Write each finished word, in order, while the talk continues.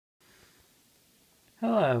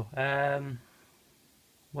Hello,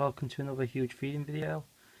 welcome to another huge feeding video.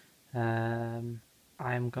 I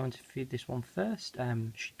am going to feed this one first.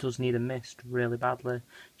 She does need a mist really badly.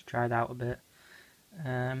 She's dried out a bit.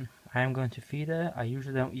 I am going to feed her. I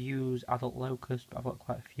usually don't use adult locust, but I've got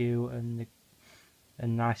quite a few and a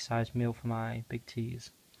nice sized meal for my big T's.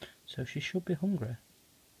 So she should be hungry.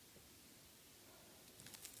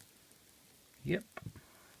 Yep.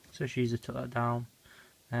 So she easily took that down.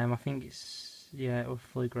 I think it was a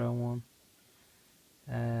fully grown one.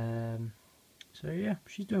 So yeah,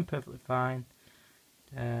 she's doing perfectly fine.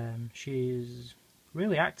 She's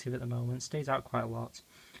really active at the moment, stays out quite a lot.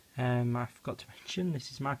 I forgot to mention, this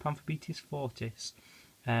is my Pamphobetes fortis,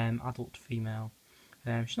 adult female.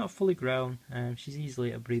 She's not fully grown, she's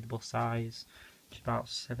easily at a breathable size. She's about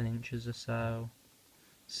 7 inches or so,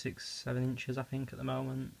 6-7 inches I think at the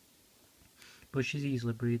moment. But she's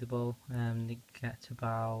easily breathable, they get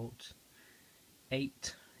about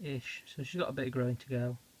 8-ish, so she's got a bit of growing to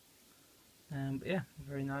go. But yeah,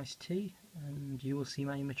 very nice tea, and you will see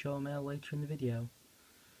my immature male later in the video.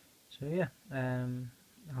 So yeah, I'm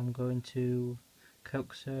going to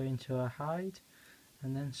coax her into her hide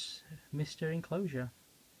and then mist her enclosure.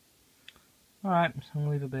 Alright, so I'm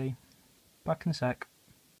going to leave her be. Back in a sec.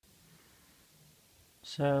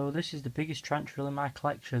 So this is the biggest tarantula in my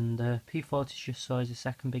collection. The P40 just saw is the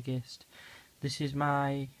second biggest. This is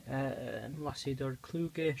my Lasiodora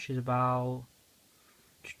kluge. She's about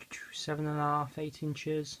 7.5, 8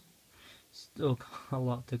 inches. Still got a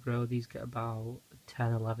lot to grow. These get about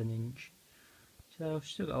 10-11 inch. So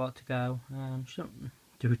she's still got a lot to go. She doesn't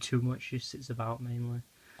do too much, she sits about mainly.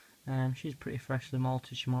 She's pretty freshly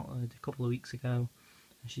malted. She malted a couple of weeks ago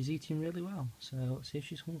and she's eating really well, so let's see if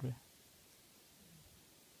she's hungry.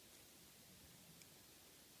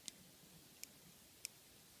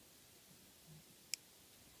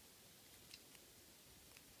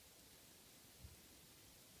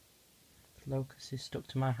 The locust is stuck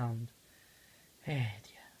to my hand. Hey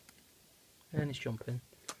dear. And it's jumping.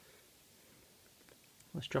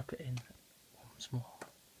 Let's drop it in once more.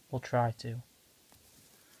 We'll try to.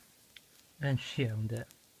 And she owned it.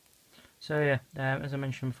 So yeah, as I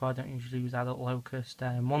mentioned before, I don't usually use adult locust.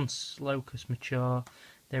 Once locusts mature,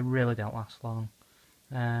 they really don't last long.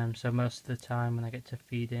 So most of the time when I get to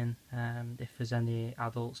feeding, if there's any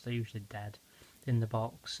adults, they're usually dead in the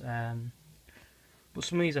box. But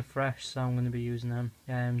some of these are fresh, so I'm going to be using them.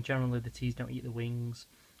 Generally the T's don't eat the wings,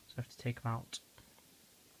 so I have to take them out.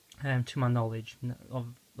 To my knowledge,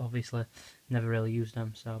 obviously never really used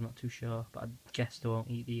them, so I'm not too sure, but I guess they won't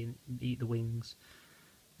eat the wings.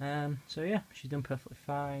 So yeah, she's done perfectly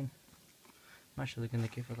fine. I'm actually going to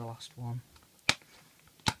give her the last one,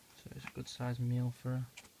 so it's a good sized meal for her,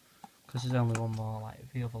 because there's only one more. Like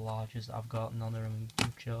the other larges that I've got, none of them are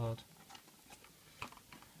matured.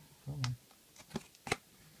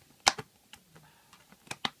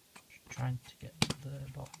 Just trying to get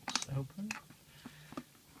the box open.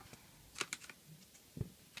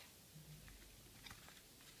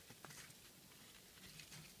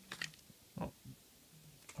 Oh,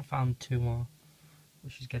 I found 2 more,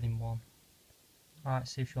 but she's getting 1. Alright,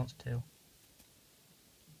 see if she wants 2.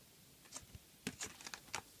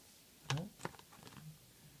 Oh,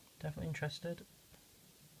 definitely interested.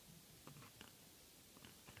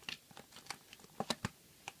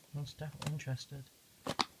 One's definitely interested.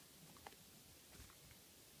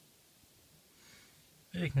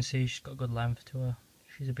 As you can see, she's got good length to her.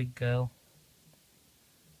 She's a big girl.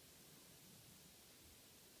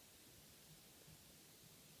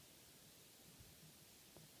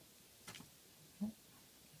 Oh,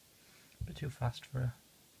 a bit too fast for her.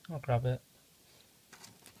 I'll grab it.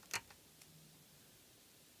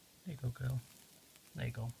 There you go, girl. There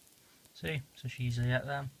you go. See, so she easily ate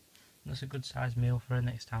them. That's a good sized meal for her.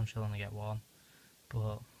 Next time she'll only get 1,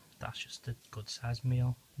 but that's just a good sized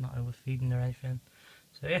meal, not overfeeding or anything.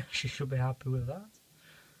 So yeah, she should be happy with that.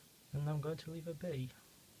 And I'm going to leave her be.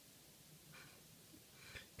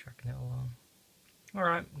 Tracking it along.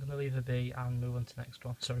 Alright, I'm going to leave her be and move on to the next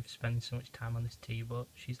one. Sorry for spending so much time on this tea, but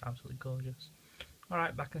she's absolutely gorgeous.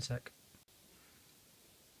 Alright, back in a sec.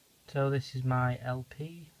 So this is my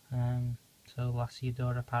LP, so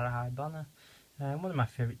Lasiodora parahybana. One of my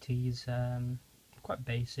favourite teas, quite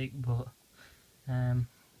basic, but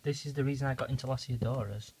this is the reason I got into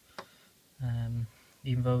Lasiodoras.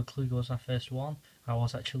 Even though Kluge was my first one, I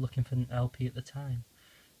was actually looking for an LP at the time.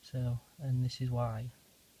 So, and this is why.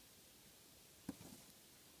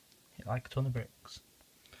 Hit like a ton of bricks.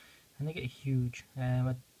 And they get huge.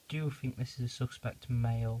 I do think this is a suspect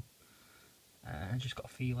male. I just got a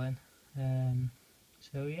feeling.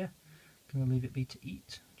 So yeah, gonna leave it be to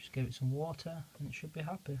eat. Just give it some water and it should be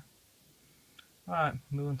happy. Alright,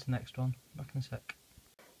 move on to the next one. Back in a sec.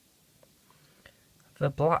 The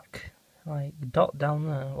black like dot down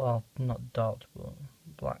there, well not dot but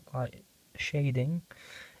black like shading,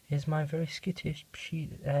 is my very skittish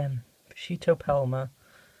Pschitopelma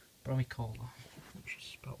brachicola, which is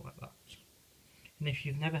spelled like that. And if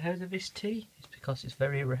you've never heard of this tea, it's because it's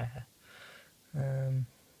very rare.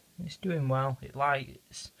 It's doing well. It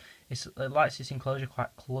likes its enclosure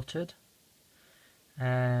quite cluttered.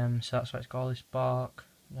 So that's why it's got all this bark.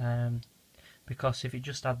 Because if it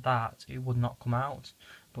just had that, it would not come out.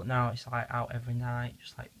 But now it's like out every night,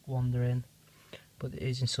 just like wandering. But it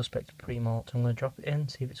is in suspect pre-molt. I'm going to drop it in,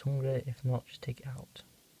 see if it's hungry. If not, just take it out.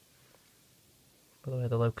 By the way,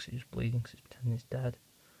 the locust is just bleeding because it's pretending it's dead.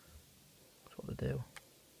 That's what they do.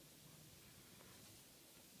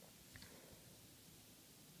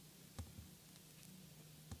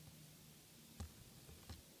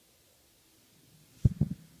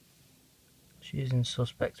 She is in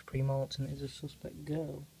suspect pre-molt and is a suspect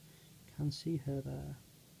girl. Can see her there.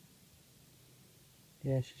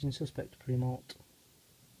 Yeah, she's in suspect pre-molt.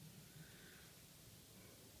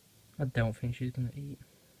 I don't think she's going to eat.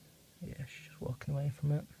 Yeah, she's just walking away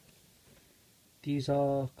from it. These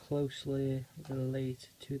are closely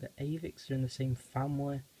related to the Avix. They're in the same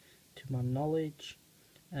family, to my knowledge.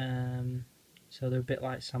 So they're a bit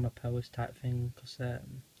like Samapoas type thing, because they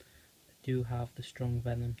do have the strong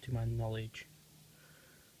venom, to my knowledge.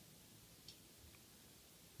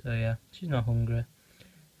 So yeah, she's not hungry.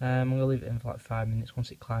 I'm going to leave it in for like 5 minutes. Once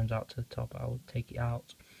it climbs out to the top, I'll take it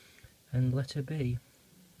out and let her be.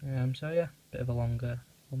 So yeah, bit of a longer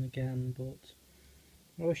one again, but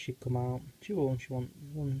I wish she'd come out. She won't. She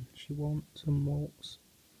wants some molts.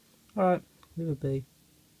 Alright, leave her be.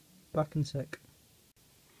 Back in a sec.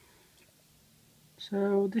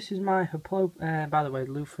 So this is my by the way,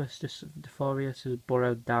 Lupus deforius is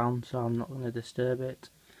burrowed down, so I'm not going to disturb it.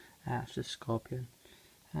 It's just a scorpion.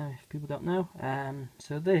 If people don't know.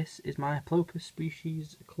 So this is my Haplopus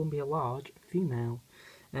species Columbia large female.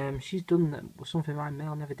 She's done something my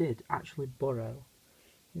male never did, actually burrow.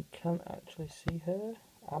 You can actually see her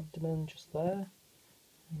abdomen just there.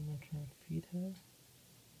 I'm going to try and feed her.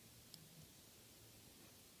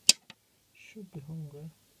 Should be hungry.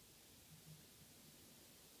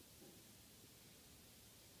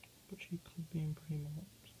 But she could be in pre-molt.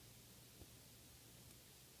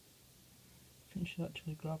 I think she's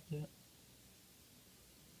actually grabbed it.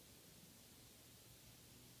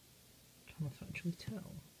 Can't actually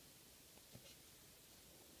tell.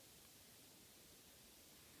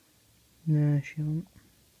 No, she won't.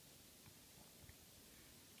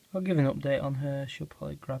 I'll give an update on her. She'll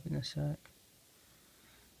probably grab in a sec.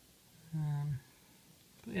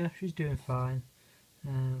 But yeah, she's doing fine.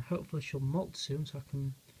 Hopefully she'll molt soon so I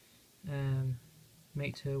can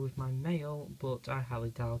mate her with my male, but I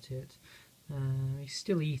highly doubt it. He's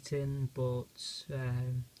still eating, but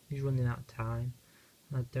he's running out of time.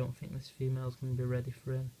 I don't think this female's going to be ready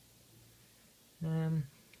for him.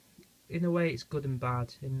 In a way it's good and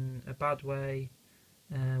bad. In a bad way,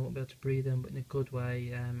 I won't be able to breed him, but in a good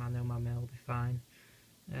way, I know my male will be fine.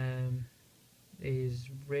 He's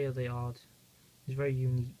really odd. He's very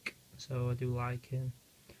unique, so I do like him.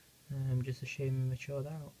 Just a shame he matured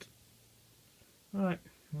out. Alright,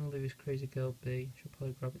 I'm going to leave this crazy girl be. She'll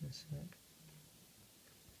probably grab it in a sec.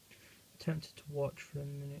 Tempted to watch for a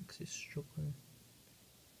minute because it's struggling.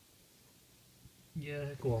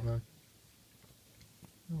 Yeah, go on then.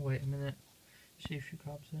 I'll wait a minute, see if she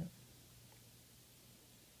grabs it.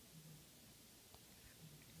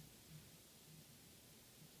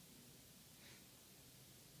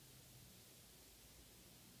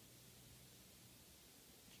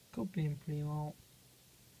 She could be in pre-molt,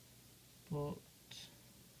 but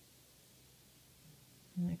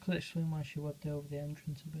it could explain why she webbed over the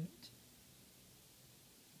entrance a bit.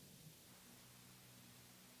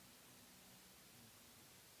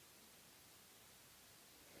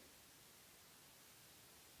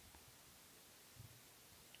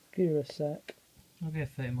 Give her a sec. I'll give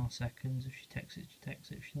her 30 more seconds. If she takes it, she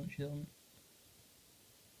takes it. If she doesn't, she doesn't.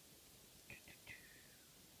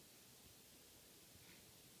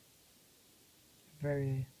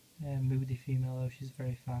 Very moody female though, she's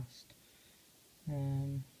very fast.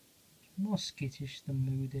 More skittish than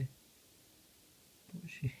moody, but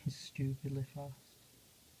she is stupidly fast.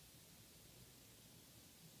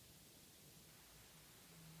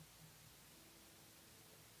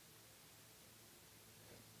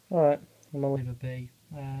 Alright, I'm gonna leave her be.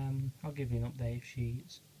 I'll give you an update if she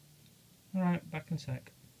eats. Alright, back in a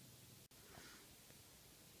sec.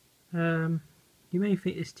 You may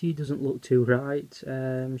think this tea doesn't look too right.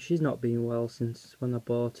 She's not been well since when I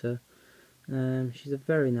bought her. She's a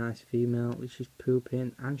very nice female. She's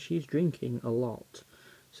pooping and she's drinking a lot.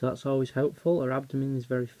 So that's always helpful. Her abdomen is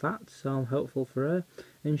very fat, so I'm hopeful for her.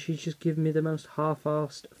 And she's just given me the most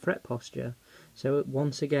half-arsed fret posture. So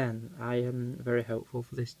once again, I am very hopeful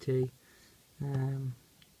for this tea. As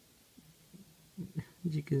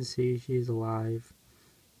you can see, she is alive.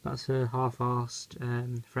 That's her half-arsed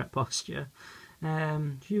fret posture.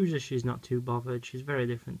 Usually she's not too bothered. She's very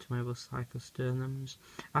different to my other cyclosternums.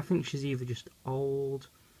 I think she's either just old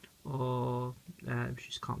or she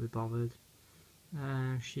just can't be bothered.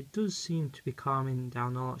 She does seem to be calming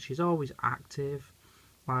down a lot. She's always active.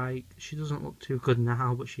 Like, she doesn't look too good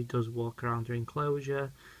now, but she does walk around her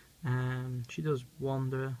enclosure. She does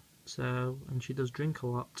wander, and she does drink a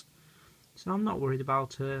lot. So I'm not worried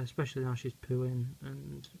about her, especially now she's pooing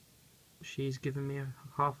and she's given me a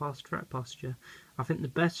half-arsed fret posture. I think the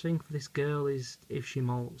best thing for this girl is if she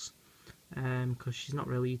molts, because she's not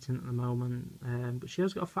really eating at the moment, but she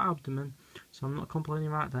has got a fat abdomen, so I'm not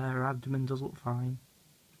complaining right there. Her abdomen does look fine.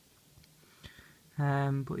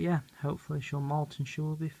 But yeah, hopefully she'll molt and she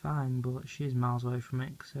will be fine, but she's miles away from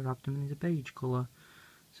it because her abdomen is a beige colour,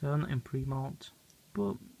 so not in pre-molt.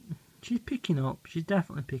 But she's picking up, she's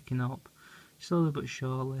definitely picking up, slowly but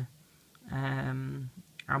surely.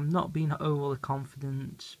 I'm not being overly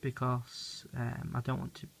confident because I don't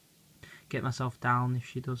want to get myself down if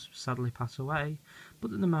she does sadly pass away,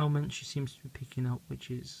 but at the moment she seems to be picking up,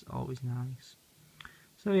 which is always nice.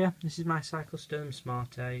 So yeah, this is my Cyclosternum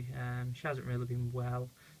Smarte. She hasn't really been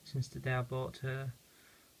well since the day I bought her,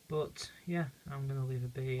 but yeah, I'm going to leave her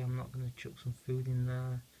be. I'm not going to chuck some food in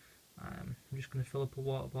there. I'm just going to fill up a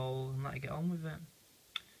water bowl and let her get on with it.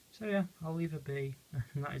 So yeah, I'll leave her be,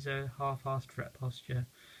 and that is her half-arsed fret posture.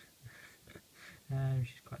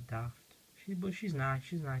 She's quite daft, but she's nice.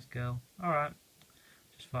 She's a nice girl. Alright,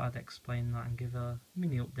 just thought I'd explain that and give a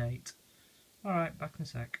mini update. Alright, back in a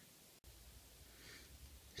sec.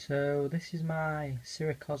 So this is my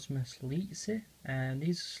Cirrocosmus leetzi, and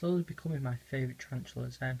these are slowly becoming my favourite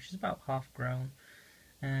tarantulas. She's about half grown.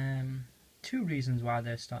 Two reasons why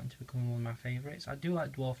they're starting to become one of my favourites. I do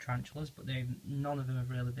like dwarf tarantulas, but none of them have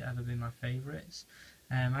really ever been my favourites.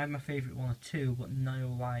 I have my favourite one or two, but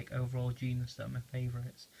no like overall genus that are my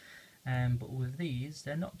favourites. But with these,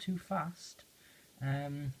 they're not too fast,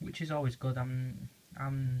 which is always good. I'm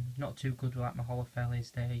not too good with like my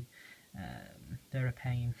Holophales. They're a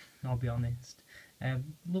pain, I'll be honest.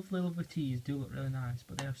 Lovely teas do look really nice,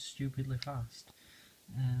 but they are stupidly fast.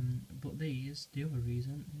 But these, the other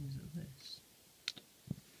reason is this.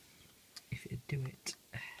 If it'd do it,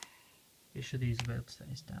 it should easily be able to set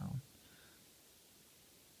this down.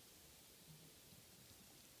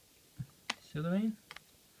 See what I mean?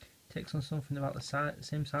 Takes on something about the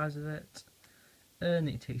same size as it, and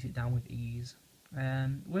it takes it down with ease.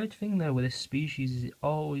 Weird thing though with this species is it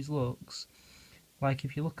always looks like,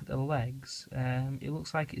 if you look at the legs, it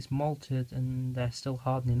looks like it's malted and they're still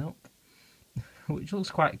hardening up. Which looks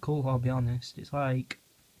quite cool, I'll be honest. It's like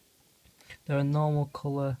they're a normal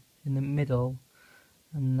colour in the middle,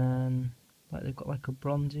 and then like they've got like a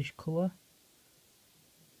bronzish colour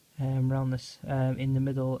around this in the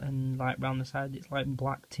middle, and like round the side it's like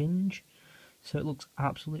black tinge. So it looks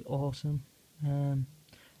absolutely awesome.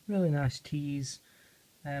 Really nice teas.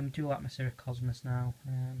 Do like my Cirrocosmus now.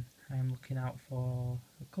 I am looking out for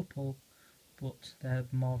a couple, but they're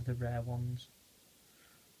more of the rare ones.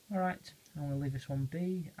 Alright, I'm going to leave this one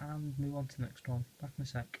be and move on to the next one. Back in a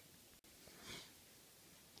sec.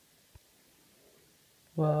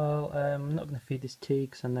 Well, I'm not going to feed this tea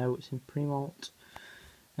because I know it's in pre-malt.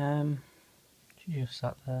 She just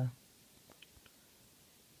sat there.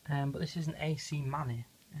 But this is an AC Mani.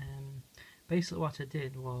 Basically what I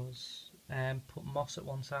did was put moss at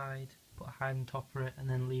one side, put a hide on top of it, and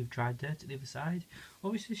then leave dry dirt at the other side.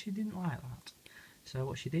 Obviously she didn't like that. So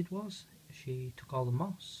what she did was, she took all the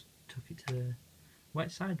moss, took it to the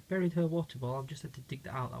wet side, buried her water ball. I've just had to dig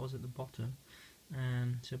that out, that was at the bottom.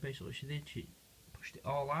 So basically what she did, she pushed it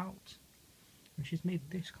all out, and she's made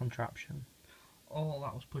this contraption. All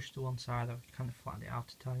that was pushed to one side. I've kind of flattened it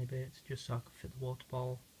out a tiny bit, just so I could fit the water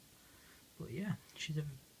ball. But yeah, she's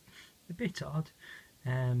a bit odd,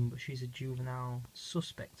 but she's a juvenile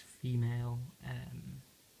suspect female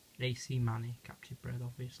AC Mani, captive bred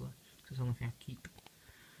obviously, because that's the only thing I keep.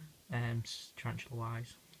 Tarantula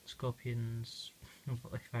wise, scorpions,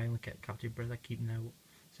 if I only kept captive bred, I keep no,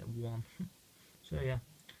 except one. So yeah,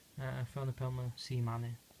 Phonopelma C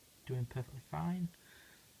Mani, doing perfectly fine,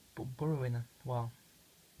 but burrowing her, well,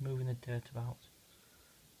 moving the dirt about.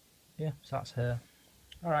 Yeah, so that's her.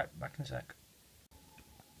 Alright, back in a sec.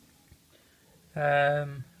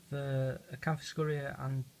 The Acanthoscurria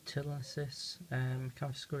antillensis,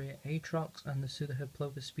 Acanthoscurria atrox, and the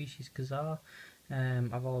Pseudoherplovis species Kazar.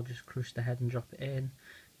 I've all just crushed the head and drop it in.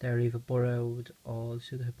 They're either burrowed or the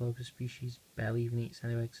Pseudoherplovis species barely even eats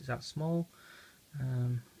anyway because it's that small.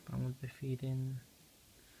 I'm going to be feeding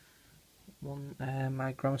one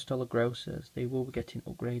my Grammostola grossers. They will be getting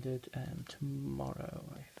upgraded tomorrow,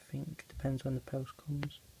 I think. Depends when the post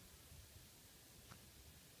comes.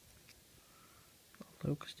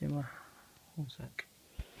 Locust in my... One sec.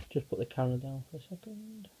 Just put the camera down for a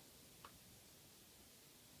second.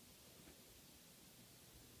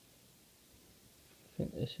 I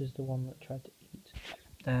think this is the one that tried to eat.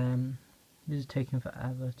 This is taking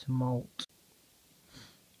forever to molt.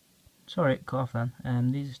 Sorry, cut off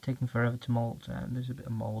then. These are taking forever to molt. There's a bit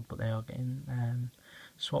of mould, but they are getting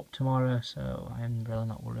swapped tomorrow, so I'm really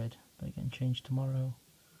not worried. They're getting changed tomorrow.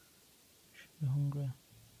 Should be hungry.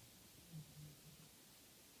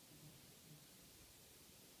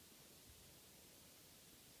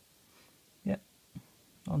 Yep,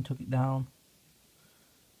 on took it down.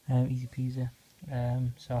 Easy peasy.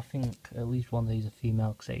 So I think at least one of these are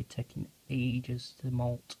female because they're taking ages to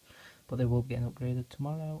molt, but they will be getting upgraded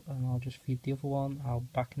tomorrow, and I'll just feed the other one. I'll be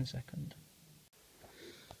back in a second.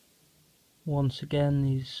 Once again,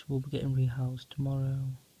 these will be getting rehoused tomorrow.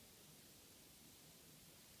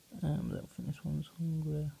 I don't think this one's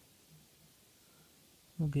hungry.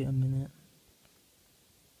 I'll give it a minute.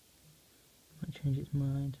 Might change its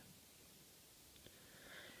mind.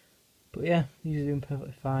 But yeah, these are doing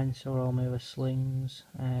perfectly fine. So are all my other slings.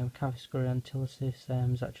 Acanthoscurria antillensis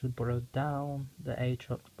is actually burrowed down. The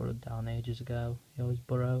Atrox burrowed down ages ago. He always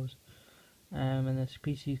burrows. And the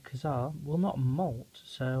species Kazar will not molt.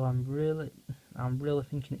 So I'm really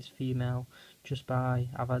thinking it's female. Just by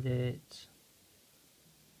I've had it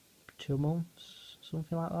 2 months,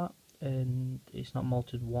 something like that, and it's not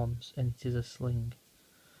molted once, and it is a sling.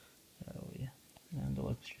 So yeah, and the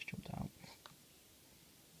legs just jumped out.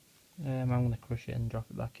 I'm going to crush it and drop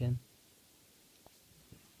it back in.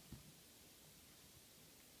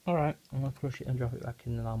 Alright, I'm going to crush it and drop it back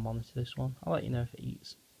in, and I'll monitor this one. I'll let you know if it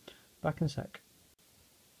eats. Back in a sec.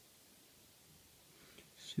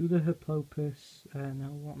 Pseudoherplovis, now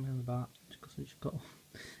what am I on about? Because I just got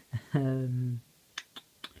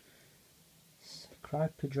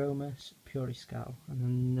Crypodromus puriscal, and I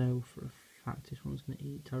know for a fact this one's going to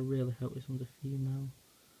eat. I really hope this one's a female.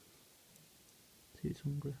 See, it's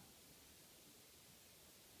hungry.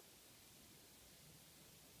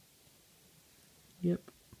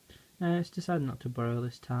 Yep. It's decided not to burrow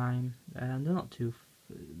this time, and they're not too...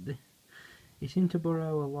 It seemed to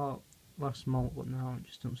burrow a lot last molt, but now it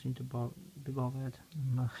just don't seem to be bothered.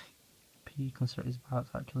 My P-concerta is about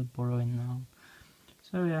actually burrowing now.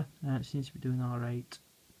 So yeah, it seems to be doing alright.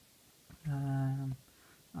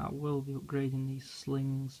 I will be upgrading these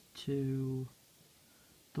slings to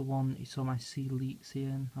the one that you saw my sea leeks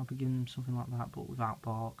in. I'll be giving them something like that, but without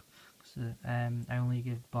bark. Because I only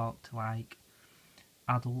give bark to like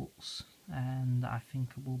adults, and I think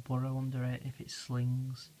it will burrow under it if it's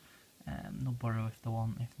slings. They'll burrow if they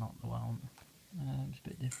want, if not they won't. It's a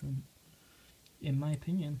bit different, in my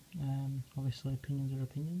opinion. Obviously opinions are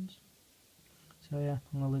opinions. So yeah,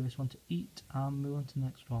 I'm going to leave this one to eat and move on to the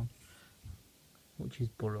next one, which is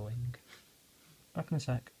burrowing. Back in a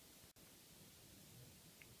sec.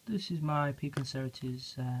 This is my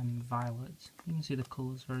P-concerta's violet. You can see the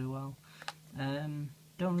colours very well.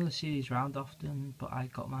 Don't really see these around often, but I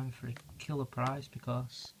got mine for a killer price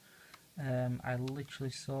because I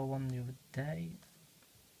literally saw one the other day.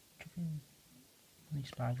 Money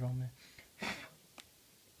spider on me.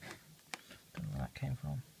 Don't know where that came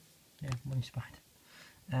from. Yeah, money spider.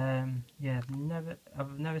 Yeah,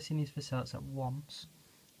 I've never seen these for sale except once.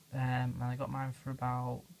 And I got mine for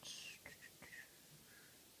about,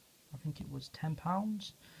 I think it was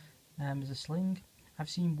 £10 as a sling. I've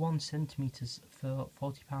seen 1 centimetre for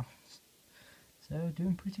 £40. So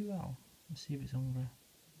doing pretty well. Let's see if it's hungry.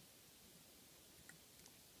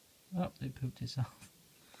 Oh, it pooped itself.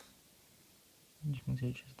 You can see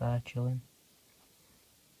it's just there chilling.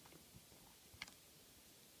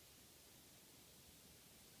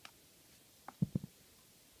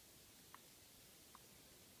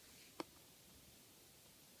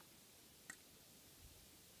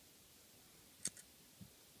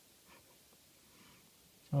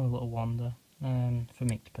 It's only a little wander. For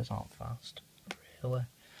me, it aren't fast, really.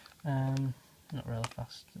 Not really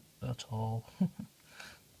fast at all.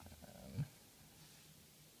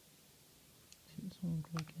 See this one go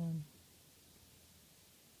again.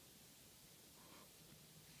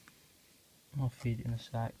 I'll feed it in a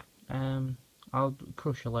sec. I'll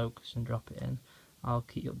crush a locust and drop it in. I'll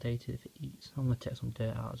keep you updated if it eats. I'm going to take some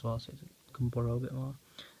dirt out as well so it can burrow a bit more.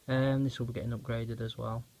 This will be getting upgraded as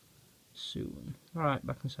well soon. Alright,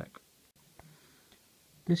 back in a sec.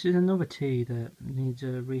 This is another tea that needs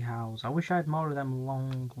a rehouse. I wish I had more of them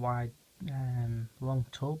long, wide, long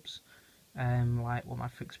tubs. Like what my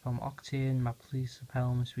Fixipelma Octian, my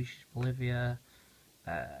Polycephalma Species Bolivia,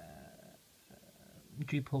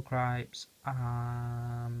 G. pulchripes,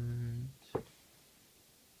 and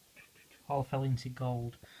Holofellincy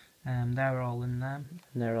Gold. They're all in there,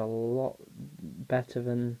 and they're a lot better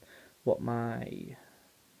than what my...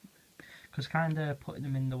 Because kind of putting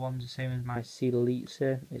them in the ones the same as my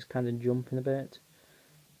Coelursa, it's kind of jumping a bit,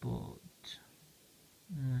 but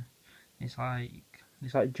it's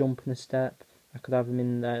like jumping a step. I could have them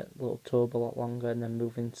in that little tub a lot longer and then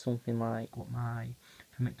move into something like what my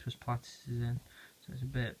Pimictus platypus is in. So it's a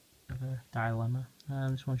bit of a dilemma.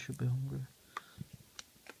 This one should be hungry.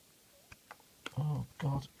 Oh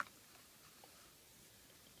god.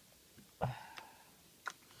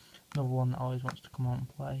 Another one that always wants to come out and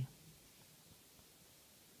play.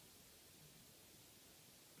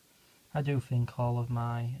 I do think all of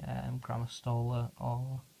my Grammostola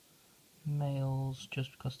are males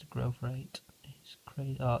just because the growth rate is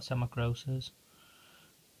crazy. Oh, except my grocers.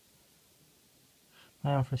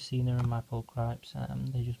 My Anthracena and my Pulchripes,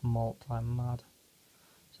 they just multiply mad.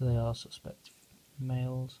 So they are suspect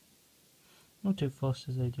males. Not too fussed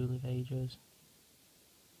as they do live ages.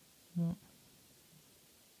 No.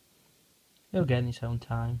 It'll get in its own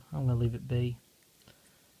time. I'm going to leave it be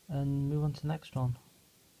and move on to the next one.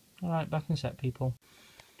 Alright, back in a sec, people.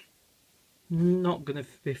 Not going to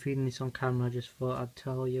be feeding this on camera, I just thought I'd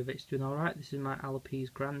tell you that it's doing alright. This is my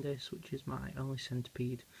Alopees grandis, which is my only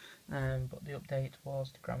centipede. But the update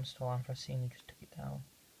was the Grammostola Anthracena just took it down.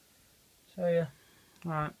 So yeah,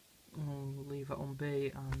 alright, I'll leave that on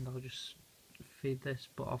be and I'll just feed this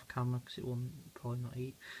but off camera because it will probably not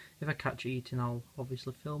eat. If I catch it eating, I'll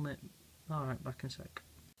obviously film it. Alright, back in a sec.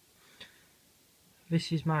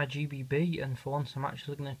 This is my GBB, and for once I'm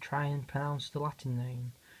actually going to try and pronounce the Latin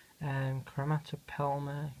name.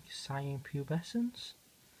 Chromatopelma cypubescens.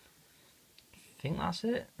 I think that's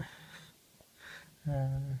it.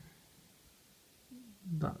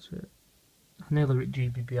 That's it. I nearly wrote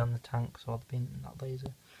GBB on the tank, so I'd been that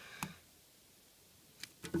lazy.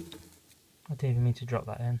 I didn't even mean to drop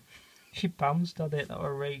that in. She bounced on it, that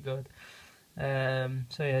were really good. So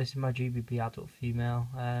yeah, this is my GBB adult female,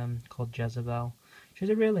 called Jezebel. She's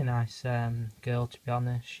a really nice girl, to be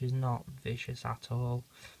honest. She's not vicious at all.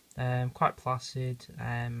 Quite placid.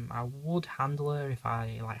 I would handle her if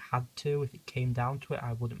I had to. If it came down to it,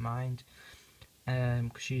 I wouldn't mind.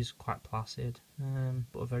 Because she's quite placid,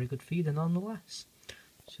 but a very good feeder nonetheless.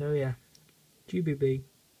 So yeah, GBB.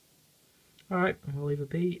 Alright, we'll leave her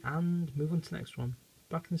be and move on to the next one.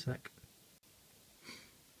 Back in a sec.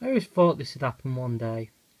 I always thought this would happen one day,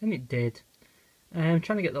 and it did. I'm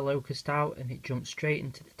trying to get the locust out and it jumped straight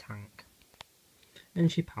into the tank.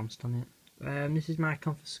 And she pounced on it. This is my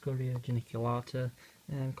Conphascoria geniculata,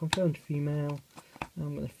 confirmed female.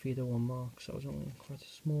 I'm going to feed her one more because that was only quite a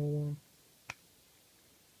small one.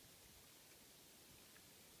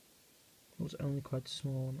 It was only quite a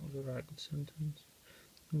small one, that was a right good sentence.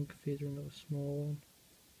 I'm going to feed her another small one.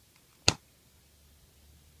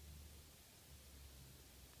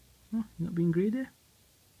 Oh, you're not being greedy?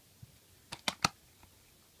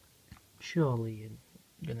 Surely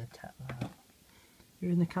you're going to tell that.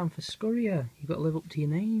 You're in the Conphascoria, you've got to live up to your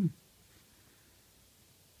name.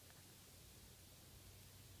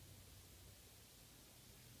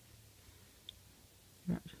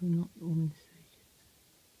 You're actually not wanting to take it.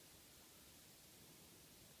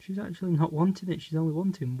 She's actually not wanting it, she's only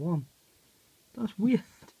wanting one. That's weird.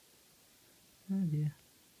 Oh dear.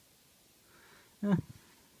 Yeah,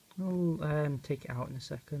 I'll take it out in a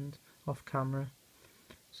second, off camera.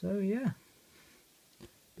 So yeah,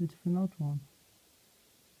 bit of an odd one.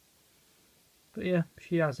 But yeah,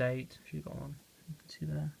 she has 8, she's got one. You can see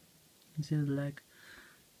there. You can see the leg.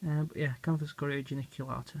 But yeah, Conphascoria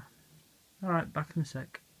geniculata. Alright, back in a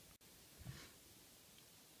sec.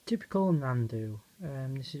 Typical Nandu.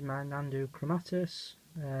 This is my Nandu chromatus.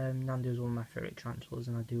 Nandu is one of my favourite tarantulas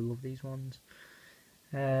and I do love these ones.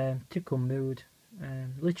 Typical mood.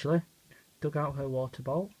 Literally dug out her water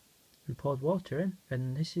bowl and poured water in,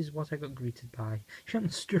 and this is what I got greeted by. She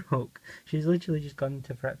hadn't struck. She's literally just gone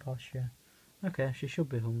into threat posture. Okay, she should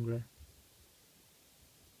be hungry.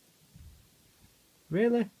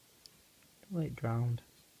 Really? Well, it drowned.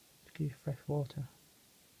 To give you fresh water.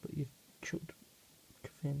 But you've chucked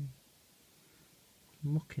caffeine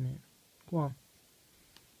muck in it. Go on.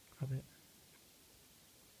 Have it.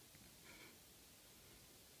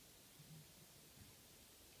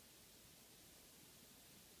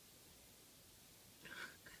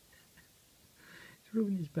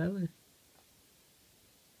 rubbing his belly.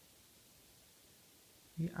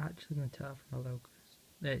 You're actually going to tell from a locust.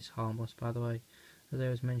 It's harmless, by the way. As I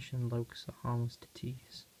was mentioned, locusts are harmless to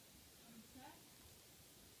tease.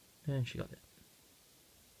 And she got it.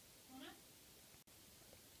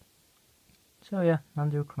 So yeah,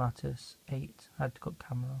 Nandu Chromatus 8. I had to cut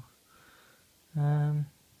camera off. I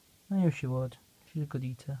knew she would. She's a good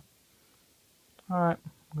eater. Alright,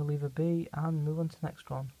 we'll leave her be and move on to the next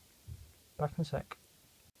one. Back in a sec.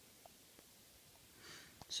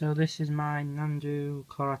 So this is my Nandu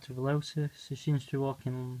Chlorata villosus. She seems to be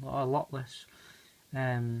walking a lot less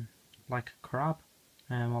like a crab.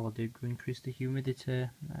 All I did was increase the humidity.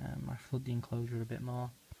 I flood the enclosure a bit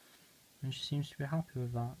more. And she seems to be happy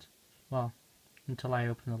with that. Well, until I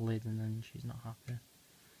open the lid and then she's not happy.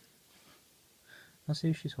 I'll see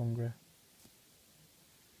if she's hungry.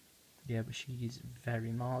 Yeah, but she's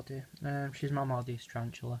very mardy. She's my mardiest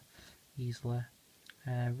tarantula, easily.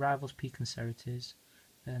 Rivals Pecocerates,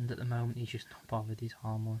 and at the moment he's just not bothered, he's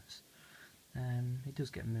harmless. He does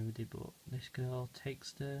get moody, but this girl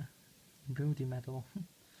takes the moody medal.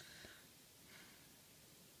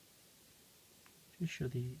 She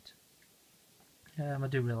should eat. I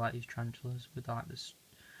do really like these tarantulas with like this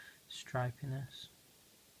stripiness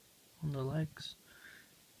on the legs.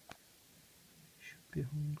 Should be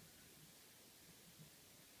hungry.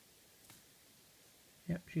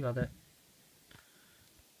 Yep, she got it.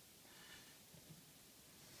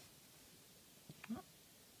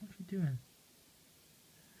 What's she doing?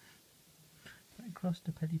 Right across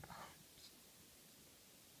the pedipalps.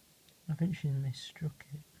 I think she misstruck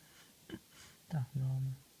it. Daft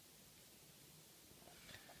Norma.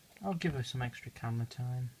 I'll give her some extra camera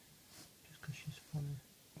time, just because she's funny.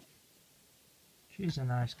 She's a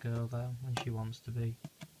nice girl though, when she wants to be.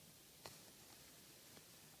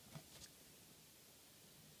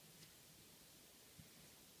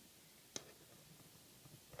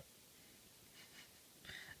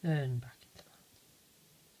 And back into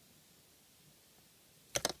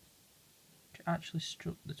that. She actually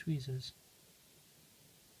struck the tweezers.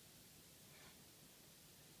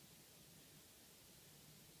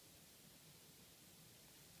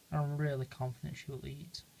 I'm really confident she will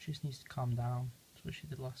eat. She just needs to calm down. That's what she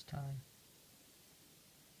did last time.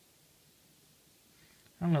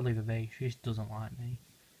 I'm going to leave her be. She just doesn't like me.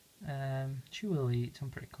 She will eat. I'm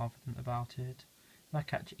pretty confident about it. If I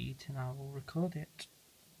catch it eating, I will record it.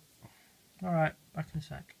 Alright, back in a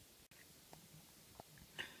sec.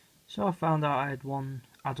 So I found out I had one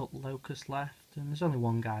adult locust left, and there's only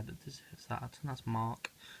one guy that deserves that, and that's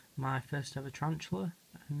Mark. My first ever tarantula,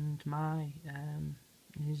 and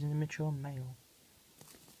he's an immature male.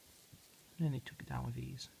 And he took it down with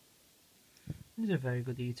ease. He's a very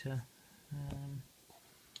good eater.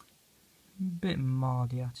 Bit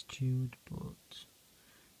mardy attitude, but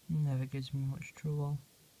never gives me much trouble.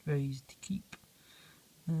 Very easy to keep.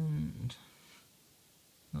 And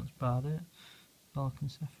that's about it.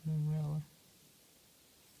 Falconcephalon, really.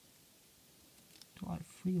 Got like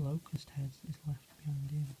 3 locust heads that's left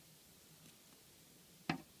behind here.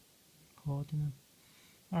 Hoarding them.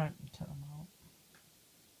 Alright, take them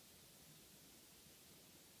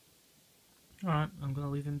out. Alright, I'm going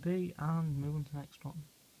to leave him be and move on to the next one.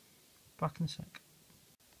 Back in a sec.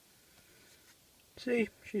 See,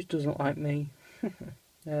 she just doesn't like me.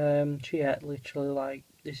 She ate literally like,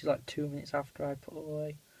 this is like 2 minutes after I put her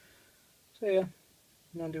away. So yeah,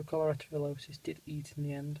 Nandu Chlorata villosus did eat in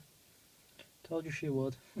the end. Told you she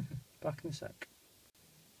would. Back in a sec.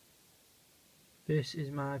 This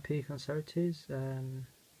is my Pecocerates.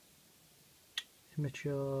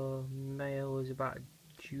 Immature male is about a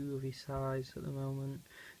juvie size at the moment.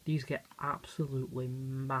 These get absolutely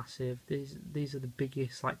massive. These are the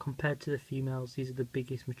biggest, like compared to the females, these are the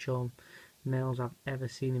biggest mature males I've ever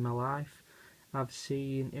seen in my life. I've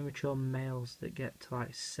seen immature males that get to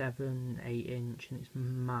like 7, 8 inch, and it's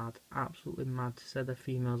mad, absolutely mad to say the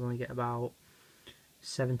females only get about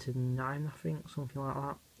 7 to 9, I think, something like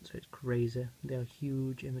that. So it's crazy. They are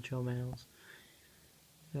huge immature males.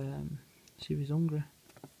 See if he's hungry.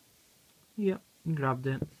 Yep, grabbed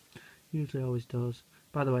it. Usually always does.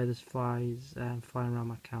 By the way, there's flies flying around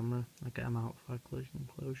my camera. I get them out if I close the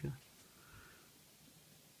enclosure.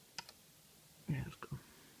 Yeah, it's gone.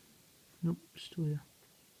 Nope, still here.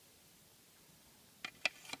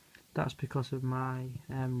 That's because of my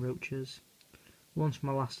roaches. Once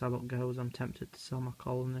my last adult goes, I'm tempted to sell my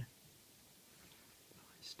colony.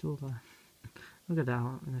 It's still there. I'll get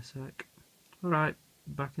out in a sec. Alright,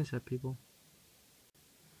 back in a sec, people.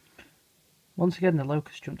 Once again, the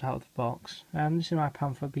locust jumped out of the box. This is my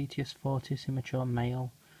Panther Betius fortis immature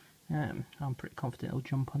male. I'm pretty confident he'll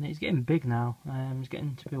jump on it. He's getting big now. He's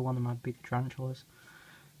getting to be one of my bigger tarantulas.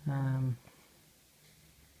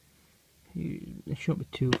 He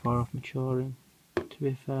shouldn't be too far off maturing, to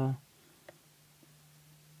be fair.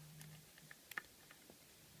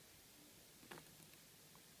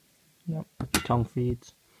 Yep, tongue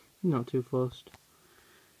feeds. Not too fussed.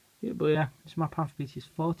 Yeah, but yeah, it's my Pamphobeteus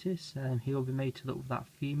fortis. He'll be mated up with that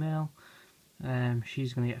female.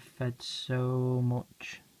 She's going to get fed so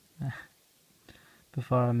much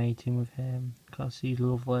before I mate him with him, because he's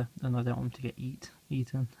lovely and I don't want him to get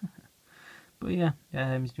eaten. But yeah,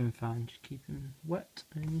 he's doing fine. Just keep him wet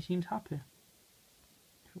and he seems happy.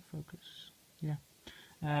 Focus. Yeah.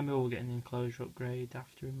 We will get an enclosure upgrade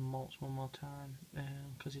after him molts one more time,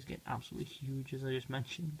 because he's getting absolutely huge, as I just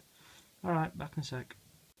mentioned. Alright, back in a sec.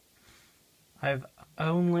 I've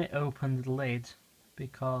only opened the lid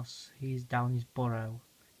because he's down his burrow.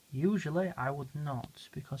 Usually I would not,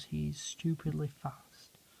 because he's stupidly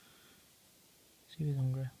fast. See if he's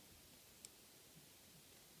hungry.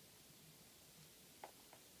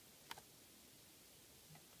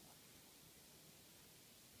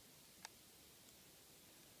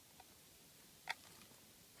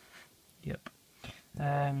 Yep.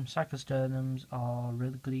 Cyclosternums are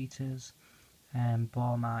really good eaters.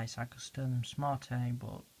 Bore my Cyclosternum smarte,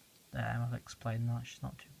 but I've explained that she's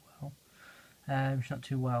not too well. She's not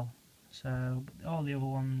too well. So all the other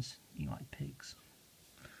ones eat like pigs.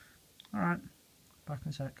 Alright, back in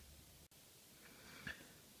a sec.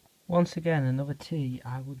 Once again, another tea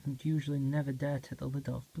I would usually never dare take the lid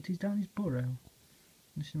off, but he's down his burrow.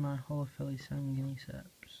 This is my Holophili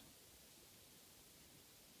sanguiniceps.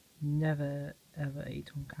 Never ever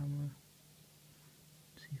ate on camera.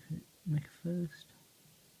 Let's see if it make a first.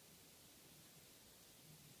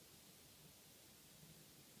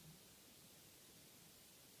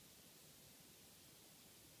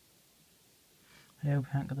 I hope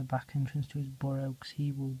I haven't got the back entrance to his burrow, because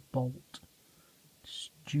he will bolt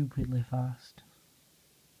stupidly fast.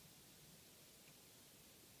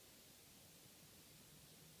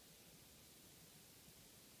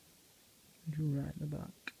 Right at the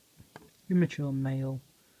back. Immature male.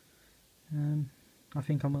 I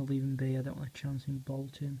think I'm going to leave him be. I don't want to chance him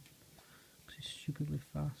bolting, because he's stupidly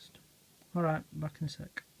fast. Alright, back in a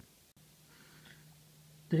sec.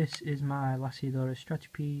 This is my Lasiodorus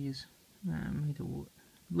stratipes. He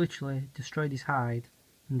literally destroyed his hide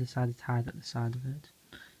and decided to hide at the side of it.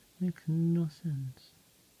 Makes no sense.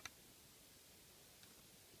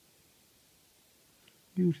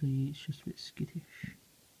 Usually it's just a bit skittish.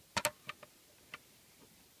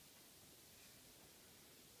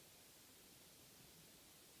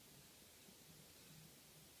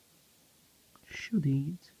 Should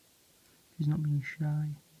eat. He's not being shy.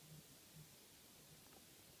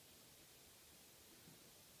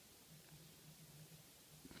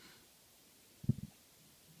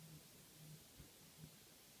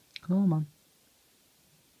 Come on.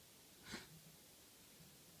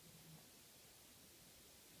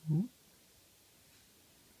 Ooh.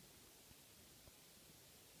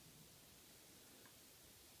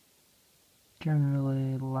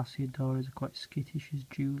 Generally, Lasiodorus are quite skittish as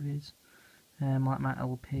juvies. Like my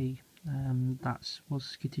LP, that was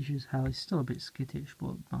skittish as hell. It's still a bit skittish,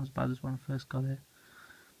 but not as bad as when I first got it.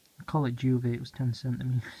 I call it juvie, it was 10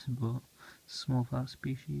 centimeters, but small for that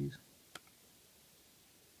species.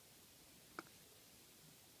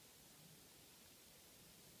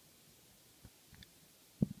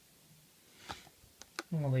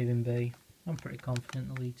 I'm going to leave him be. I'm pretty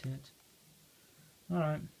confident they'll eat it.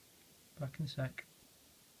 Alright, back in a sec.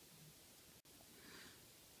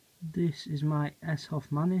 This is my S.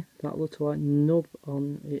 hoffmanni. That little like nub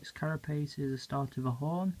on its carapace is the start of a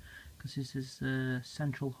horn, because this is the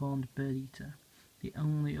central horned bird eater. The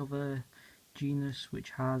only other genus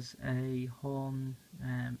which has a horn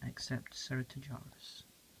except Ceratojarus.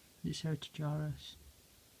 Is it Ceratojarus?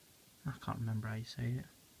 I can't remember how you say it.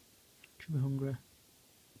 Should be hungry.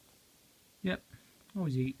 Yep,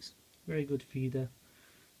 always eats. Very good feeder.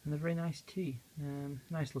 And a very nice tea.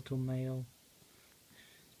 Nice little male.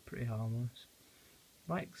 Pretty harmless.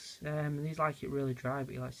 Likes, and he's like it really dry,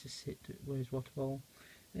 but he likes to sit with his water bowl.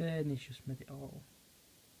 And he's just made it all.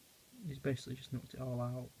 He's basically just knocked it all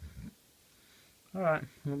out. Alright,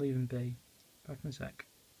 we'll leave him be. Back in a sec.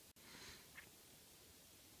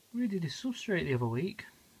 We did his substrate the other week,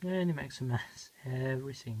 and he makes a mess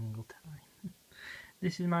every single time.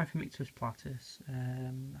 This is my Phimictus platus. I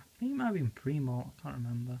think it might have been pre-mort, I can't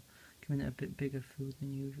remember. Giving it a bit bigger food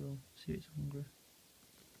than usual. See if it's hungry.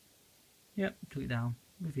 Yep, took it down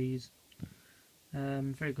with ease.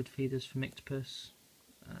 Very good feeders for Phimictus.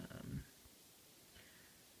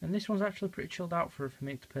 And this one's actually pretty chilled out for a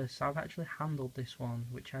mixed purse. I've actually handled this one,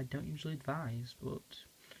 which I don't usually advise, but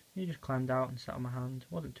he just climbed out and sat on my hand.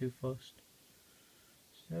 Wasn't too fussed.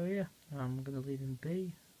 So yeah, I'm going to leave him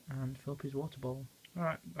be and fill up his water bowl.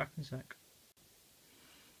 Alright, back in a sec.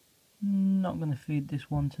 Not going to feed this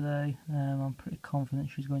one today. I'm pretty confident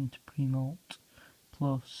she's going to pre-molt.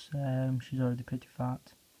 Plus, she's already pretty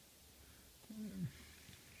fat.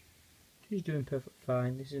 She's doing perfectly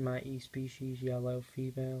fine. This is my E-species yellow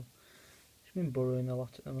female. She's been burrowing a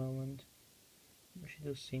lot at the moment. But she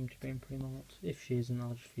does seem to be in pre-molt. If she isn't,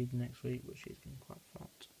 I'll just feed her next week, but she's been quite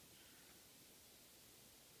fat.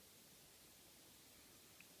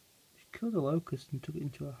 She killed a locust and took it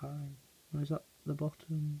into a hive. Or is that the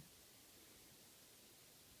bottom?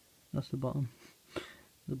 That's the bottom.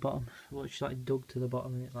 The bottom. Well, she's like dug to the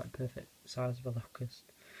bottom and it's like perfect size of a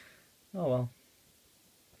locust. Oh well.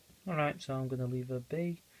 Alright, so I'm going to leave her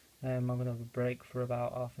be. I'm going to have a break for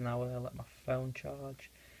about half an hour, let my phone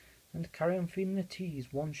charge, and carry on feeding the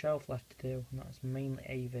teas. One shelf left to do, and that's mainly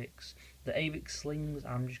Avix. The Avix slings,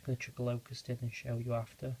 I'm just going to chuck a locust in and show you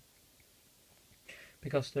after.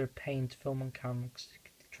 Because they're a pain to film on camera because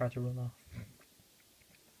they try to run off.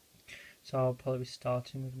 So I'll probably be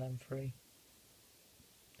starting with them three.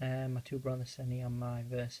 My two Bronaceni and my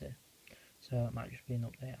Versi. So it might just be an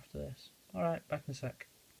update after this. Alright, back in a sec.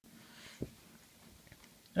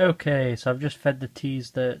 Okay, so I've just fed the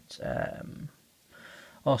teas that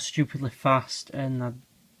are stupidly fast, and I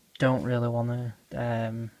don't really want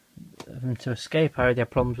them to escape. I already have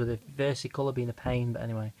problems with the versicolor being a pain, but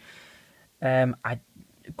anyway.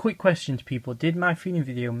 Quick question to people: did my feeding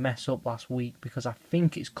video mess up last week? Because I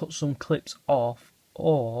think it's cut some clips off,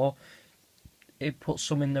 or it put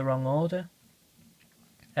some in the wrong order.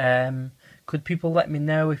 Could people let me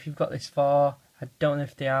know if you've got this far? I don't know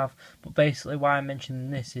if they have, but basically why I'm mentioning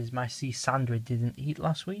this is my C. Sandra didn't eat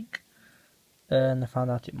last week, and I found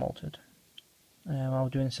out it molted. I'll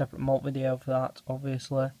do a separate molt video for that,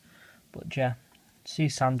 obviously, but yeah, C.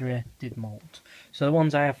 Sandra did molt. So the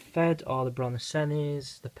ones I have fed are the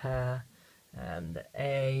Bronacenis, the pear, the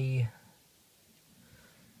A,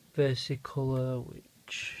 versicolor,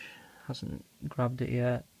 which hasn't grabbed it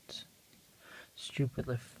yet,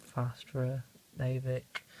 stupidly fast for a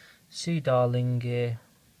Avic, C. Darlingi,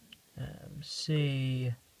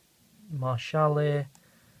 C. Marshali,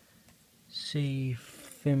 C.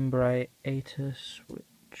 Fimbriatus,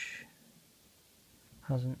 which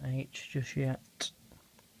hasn't H just yet.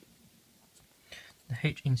 The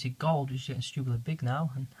H in C Gold is getting stupidly big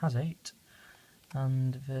now and has 8.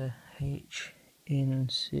 And the H in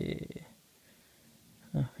C,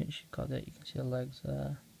 I think she got it, you can see the legs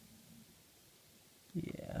there.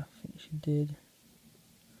 Yeah, I think she did.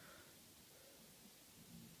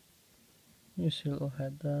 You see a little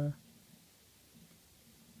head there.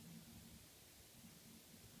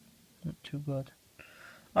 Not too good.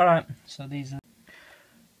 Alright, so these are...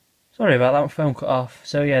 Sorry about that, my phone cut off.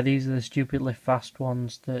 So yeah, these are the stupidly fast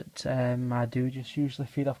ones that I do just usually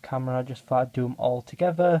feed off camera. I just thought I'd do them all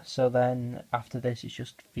together. So then after this it's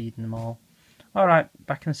just feeding them all. Alright,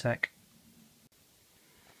 back in a sec.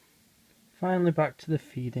 Finally back to the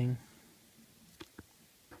feeding.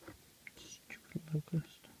 Stupid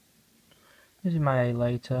locust. This is my A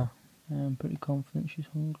later. I'm pretty confident she's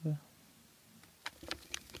hungry.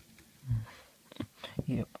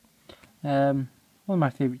 Yep. One of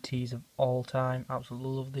my favourite teas of all time. Absolutely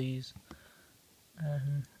love these.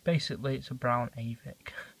 Basically, it's a brown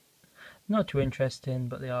Avic. Not too interesting,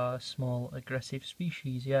 but they are a small, aggressive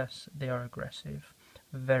species. Yes, they are aggressive.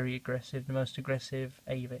 Very aggressive. The most aggressive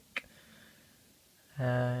Avic.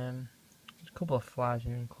 There's a couple of flies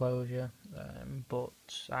in the enclosure, but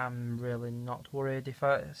I'm really not worried. If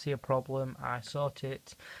I see a problem, I sort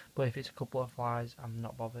it, but if it's a couple of flies, I'm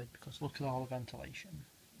not bothered, because look at all the ventilation.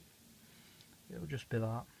 It'll just be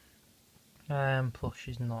that. Plus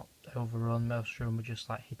she's not overrun. Most of them were just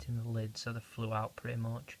like hitting the lid, so they flew out pretty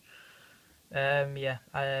much.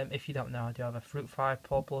 If you don't know, I do have a fruit fly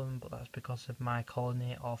problem, but that's because of my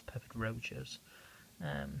colony of peppered roaches.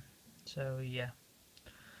 So yeah,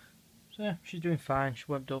 she's doing fine. She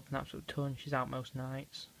webbed up an absolute ton. She's out most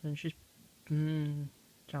nights, and she's I'm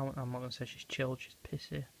not gonna say she's chilled. She's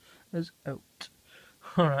pissy as oat.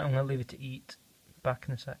 Alright, I'm gonna leave it to eat. Back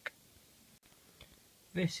in a sec.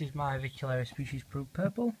 This is my Avicularia species Proved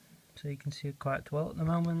Purple, so you can see it quite well at the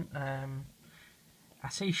moment. I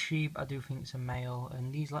say sheep, I do think it's a male,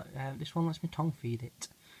 and this one lets me tongue feed it.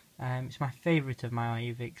 It's my favourite of my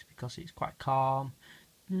Avics because it's quite calm,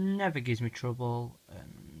 never gives me trouble,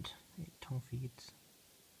 and it tongue feeds.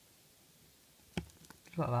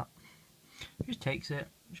 Just like that. Just takes it,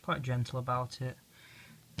 just quite gentle about it.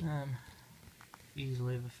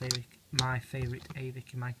 Easily my favourite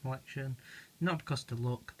Avic in my collection. Not because of the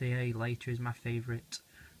look, the A later is my favourite,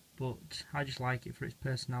 but I just like it for its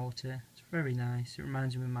personality. It's very nice. It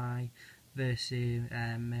reminds me of my Versi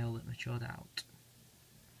male that matured out.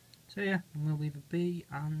 So yeah, I'm going to leave it be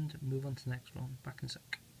and move on to the next one. Back in a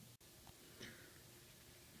sec.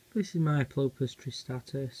 This is my Plopus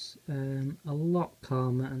tristatus, a lot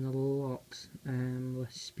calmer and a lot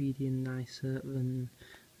less speedy and nicer than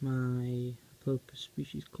my Plopus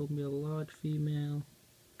species called me a large female.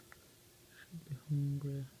 Should be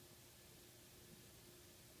hungry.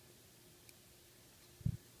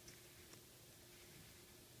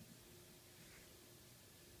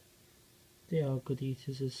 They are good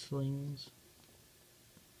eaters as slings.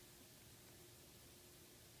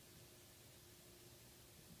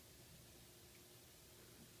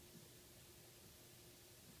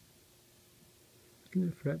 Give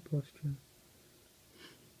it a fret posture.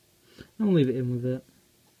 I'll leave it in with it.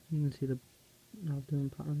 You can see the abdomen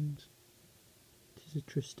patterns. This is a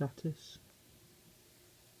tristatus.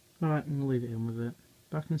 Alright, I'm going to leave it in with it.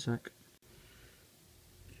 Back in a sec.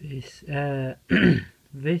 This,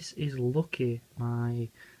 this is Lucky, my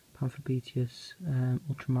Panthorbetius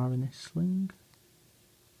ultramarinis sling.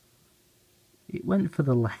 It went for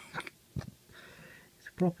the leg. It's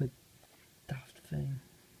a proper daft thing.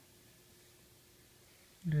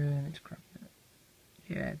 And it's crap.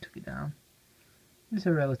 Yeah, it took it down. It's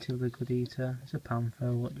a relatively good eater. It's a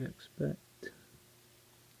panther, what do you expect?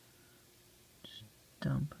 Just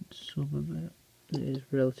damp and sub a bit. It is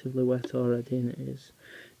relatively wet already and it is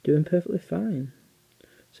doing perfectly fine.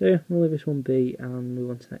 So yeah, we'll leave this one be and move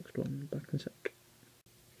on to the next one. Back in a sec.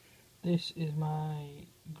 This is my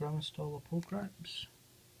Grammostola pulchripes.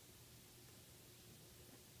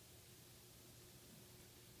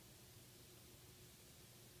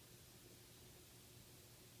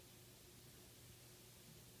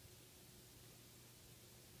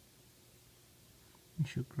 You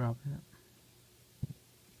should grab it.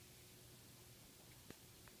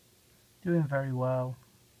 Doing very well.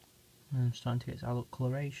 I'm starting to get its adult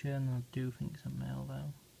coloration. I do think it's a male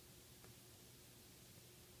though.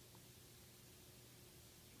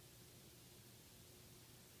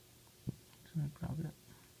 So I grab it.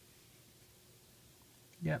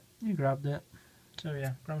 Yep, you grabbed it. So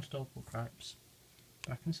yeah, Grammostola pulchripes.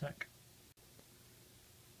 Back in a sec.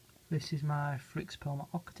 This is my Phrixopelma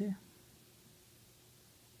octyi.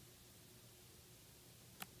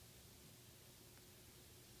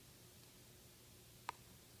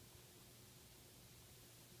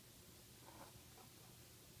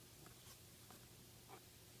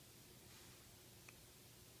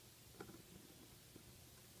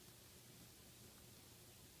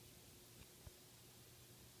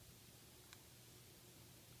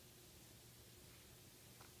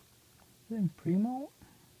 In pre-molt.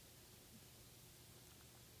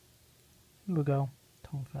 Here we go,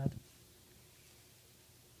 tongue fed.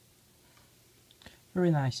 Very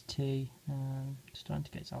nice tea, starting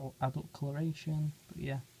to get its adult coloration, but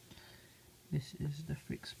yeah, this is the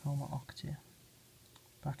Phrixopelma octyi.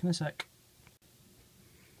 Back in a sec.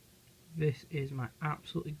 This is my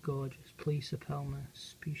absolutely gorgeous Plisopelma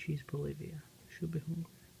species Bolivia. Should be hungry.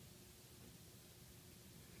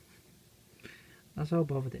 That's how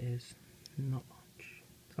bothered it is. Not much.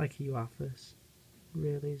 It's like a Euaphus.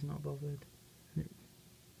 Really is not bothered.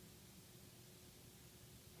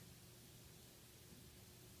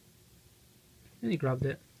 And he grabbed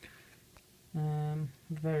it.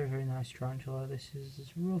 Very, very nice tarantula. This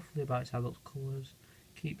is roughly about its adult colours.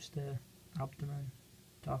 Keeps the abdomen,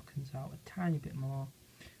 darkens out a tiny bit more.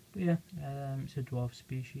 But yeah, it's a dwarf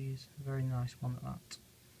species. A very nice one at that.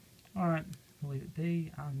 Alright, we'll leave it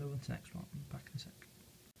be and move on to the next one. Back in a sec.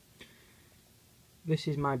 This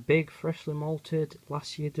is my big, freshly malted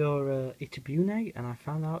Lasiodora Itabune, and I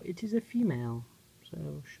found out it is a female,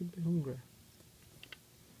 so should be hungry.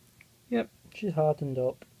 Yep, she's hardened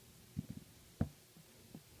up.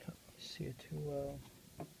 Can't really see her too well.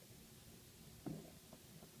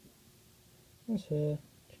 That's her.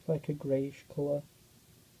 She's like a greyish colour.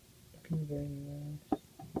 Looking very nice.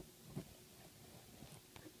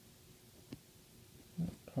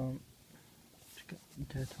 Can't just get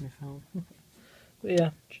dirt on my phone. But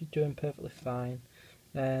yeah, she's doing perfectly fine.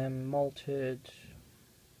 Malted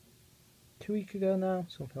 2 weeks ago now,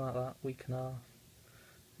 something like that, week and a half.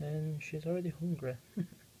 And she's already hungry.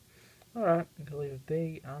 Alright, I'm going to leave it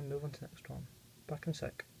be and move on to the next one. Back in a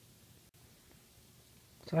sec.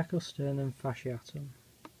 Tychosternum fasciatum.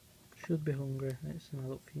 Should be hungry, it's an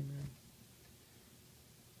adult female.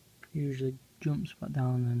 Usually jumps back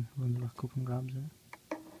down and then runs back up and grabs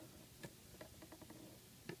it.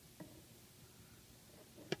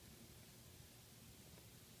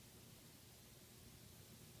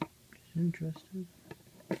 interested.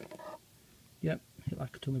 Yep, hit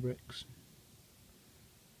like a ton of bricks.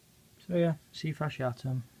 So yeah, C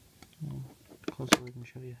fasciatum. I'll close the lid and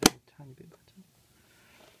show you a tiny bit better.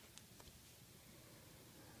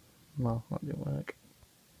 Well, that didn't work.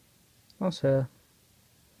 That's her.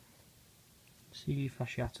 C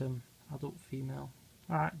fasciatum, adult female.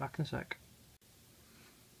 Alright, back in a sec.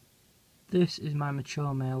 This is my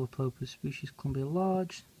mature male Lopopus species Columbia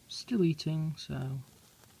large, still eating, so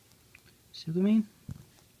see what I mean?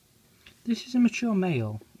 This is a mature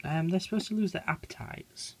male. They're supposed to lose their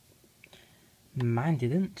appetites. Mine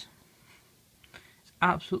didn't. It's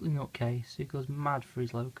absolutely nutcase. He goes mad for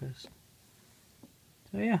his locust.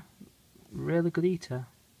 So yeah, really good eater.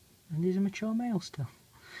 And he's a mature male still.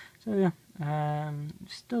 So yeah,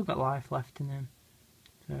 still got life left in him.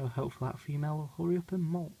 So hopefully that female will hurry up and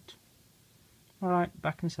molt. Alright,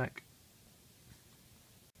 back in a sec.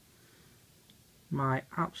 My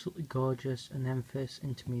absolutely gorgeous Anemphis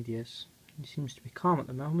intermedius. He seems to be calm at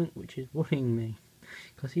the moment, which is worrying me,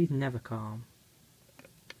 because he's never calm.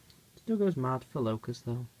 Still goes mad for locust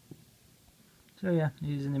though. So yeah,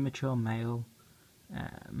 he's an immature male,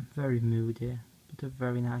 very moody, but a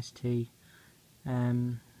very nice tea.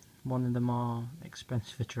 One of the more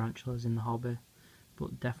expensive tarantulas in the hobby,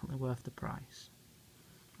 but definitely worth the price.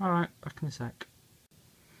 Alright, back in a sec.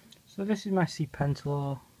 So this is my C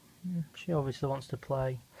Pentalore. She obviously wants to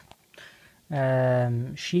play.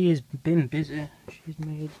 She has been busy. She's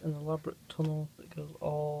made an elaborate tunnel that goes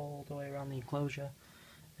all the way around the enclosure,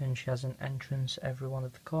 and she has an entrance every one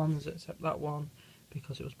of the corners except that one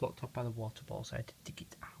because it was blocked off by the water ball, so I had to dig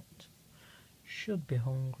it out. Should be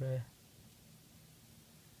hungry.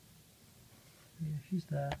 Yeah, she's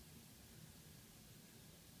there.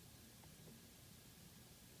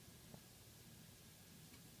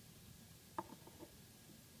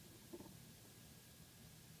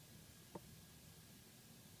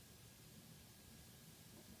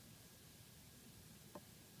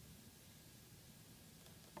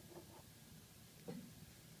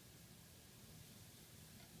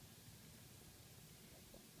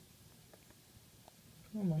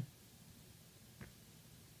 Come on.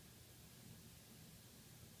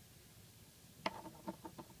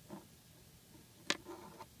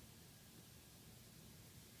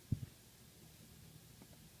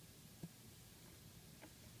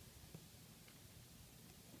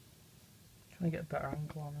 Trying to get a better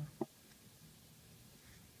angle on her. I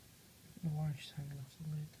don't know why she's hanging off the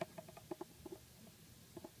lid.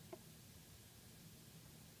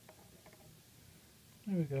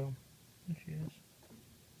 There we go. There she is.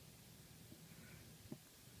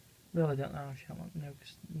 Really don't know how she hasn't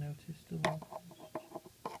noticed the wall.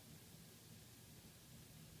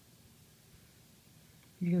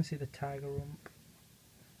 You can see the tiger rump.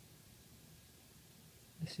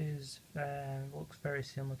 This is looks very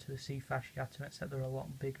similar to the C fasciatum, except they're a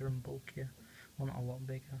lot bigger and bulkier. Well, not a lot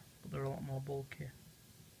bigger, but they're a lot more bulky.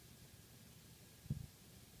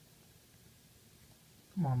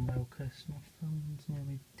 Come on, locust, my phone's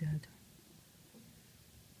nearly dead.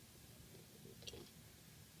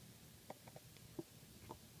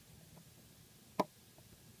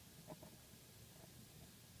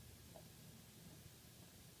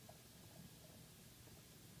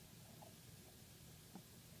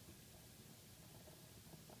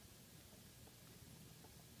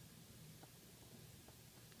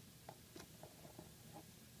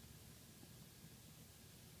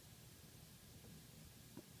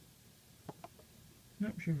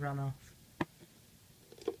 Nope, she ran off.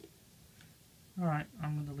 Alright,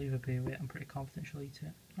 I'm going to leave her be with it. I'm pretty confident she'll eat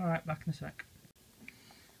it. Alright, back in a sec.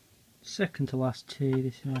 Second to last tea,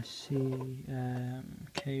 this is my C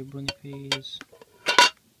K Brunifes.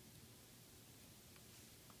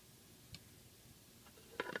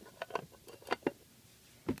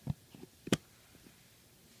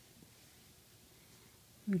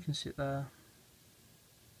 You can sit there.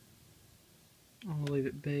 I'm going to leave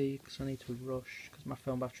it be because I need to rush because my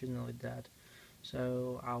phone battery is nearly dead.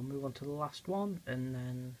 So I'll move on to the last one and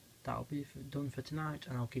then that'll be done for tonight,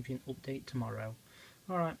 and I'll give you an update tomorrow.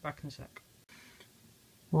 Alright, back in a sec.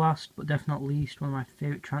 Last but definitely not least, one of my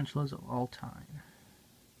favourite tarantulas of all time.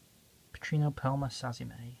 Petrinopelma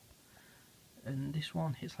sazime. And this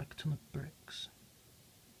one hits like a ton of bricks.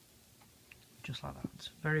 Just like that.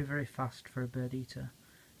 Very, very fast for a bird eater.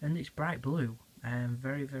 And it's bright blue.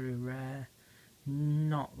 Very, very rare.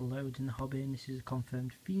 Not loads in the hobby, and this is a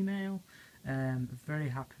confirmed female. Very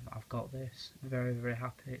happy that I've got this. Very, very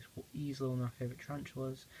happy. It's easily one of my favourite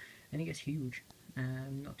tarantulas. And it gets huge.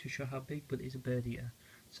 Not too sure how big, but it is a bird eater.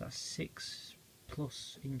 So that's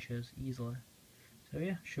 6+ inches easily. So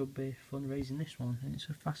yeah, should be fun raising this one, and it's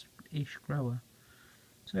a fast-ish grower.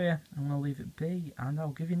 So yeah, I'm going to leave it be, and I'll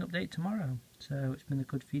give you an update tomorrow. So it's been a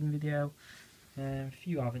good feeding video. A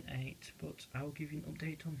few haven't ate, but I'll give you an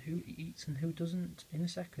update on who eats and who doesn't in a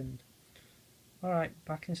second. Alright,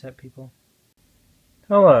 back in a sec, people.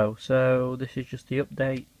 Hello, so this is just the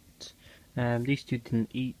update. These two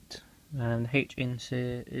didn't eat. H.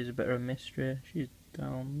 Incy is a bit of a mystery. She's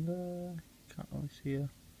down there. Can't really see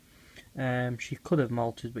her. She could have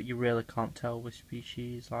molted, but you really can't tell with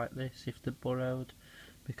species like this if they're burrowed,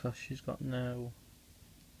 because she's got no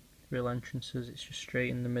real entrances. It's just straight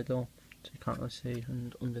in the middle, so you can't really see.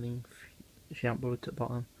 And underneath, she ain't burrowed to the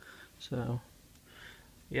bottom. So,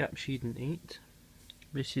 yep, she didn't eat.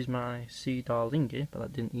 This is my C. darlingi, but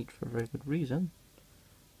that didn't eat for a very good reason.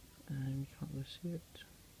 You can't really see it.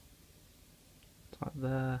 It's like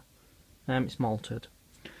there. It's malted.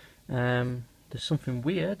 There's something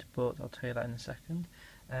weird, but I'll tell you that in a second.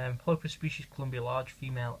 Polypus species Columbia large,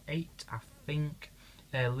 female 8, I think.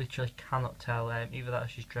 Literally cannot tell. Either that or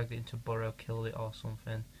she's dragged it into a burrow, killed it or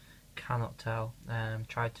something. Cannot tell.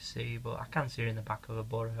 Tried to see, but I can see her in the back of a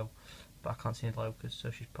burrow, but I can't see any locusts,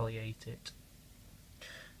 so she's probably ate it.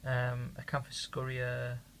 Acanthus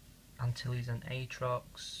scuria, Antilles and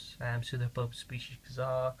Atrox, Pseudopolypus species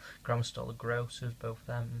Kazar, Grammostola grossers, both of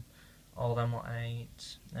them, all of them were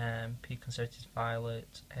 8, P. concertus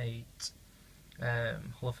violet 8,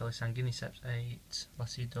 Holophila sanguiniceps 8,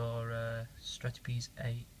 Lacidora stretipes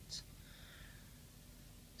 8,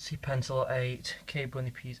 C. pentel 8, K.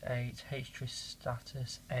 bunipes 8, H.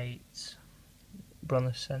 tristatus 8,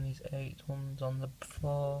 Brontocenes 8, one's on the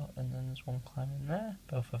floor, and then there's one climbing there,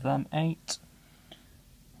 both of them 8.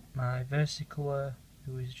 My versicolor,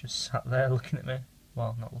 who is just sat there looking at me,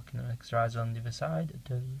 well, not looking at me because her eyes are on the other side,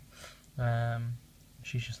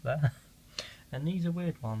 she's just there. And these are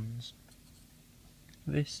weird ones.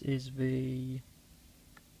 This is the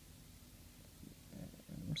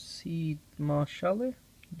C. marshalli,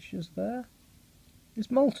 it's just there.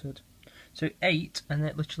 It's malted. So 8 and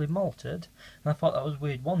it literally malted, and I thought that was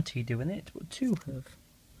weird, 1 T doing it, but 2 have.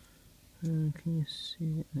 Can you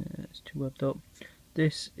see it? Yeah, it's too webbed up.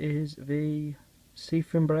 This is the C.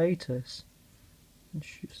 fimbriatus.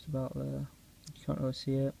 It's just about there. You can't really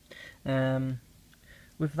see it.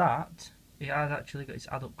 With that, it has actually got its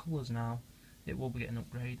adult colours now. It will be getting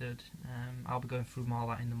upgraded. I'll be going through more of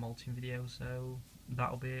that in the molting video, so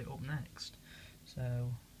that'll be up next.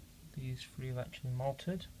 So these 3 have actually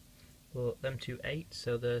malted. But them 2 ate,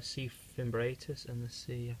 so the C. fimbriatus and the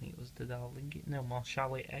C. I think it was the darlingi, no,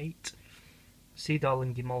 marshalli 8. C.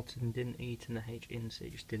 darlingi malted and didn't eat, and the H.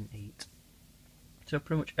 incy just didn't eat. So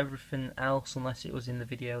pretty much everything else, unless it was in the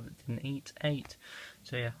video that didn't eat, ate.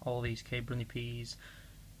 So yeah, all these K. bunipes,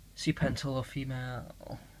 C. pentel or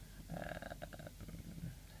female,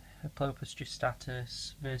 Polypus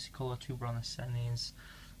tristatus, versicolor 2 Brontocenes,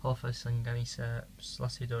 Holophila sanguiniceps,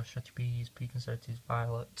 Lacidora stretipes, P. concertus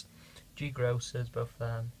violet, G. grossers, both of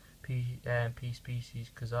them, P. species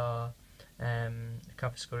Kazar,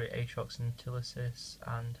 Acanthus scuria, Atrox and Antilles,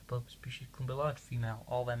 and Polypus species Columbia large, female.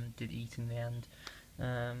 All them did eat in the end.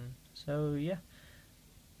 So yeah.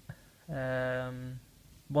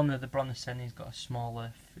 One of the Brontocenes got a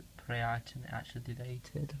smaller prey item, it actually did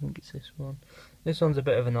eat it. I think it's this one. This one's a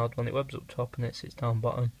bit of an odd one, it webs up top and it sits down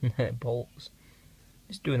bottom and it bolts.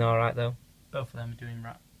 It's doing alright though. Both of them are doing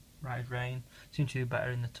right rain. Seem to do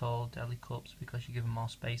better in the tall deli cups because you give them more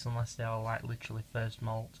space, unless they are like literally first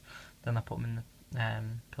molt. Then I put them in the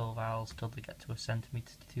pill vials till they get to 1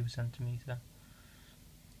 centimetre to 2 centimetre.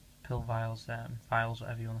 Pill vials, vials,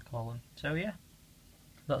 whatever you want to call them. So yeah,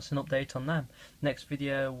 that's an update on them. Next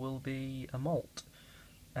video will be a molt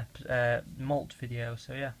video,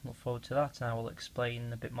 so yeah, look forward to that, and I will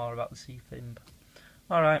explain a bit more about the C. fimb.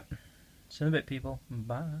 Alright, see you in a bit, people.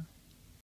 Bye.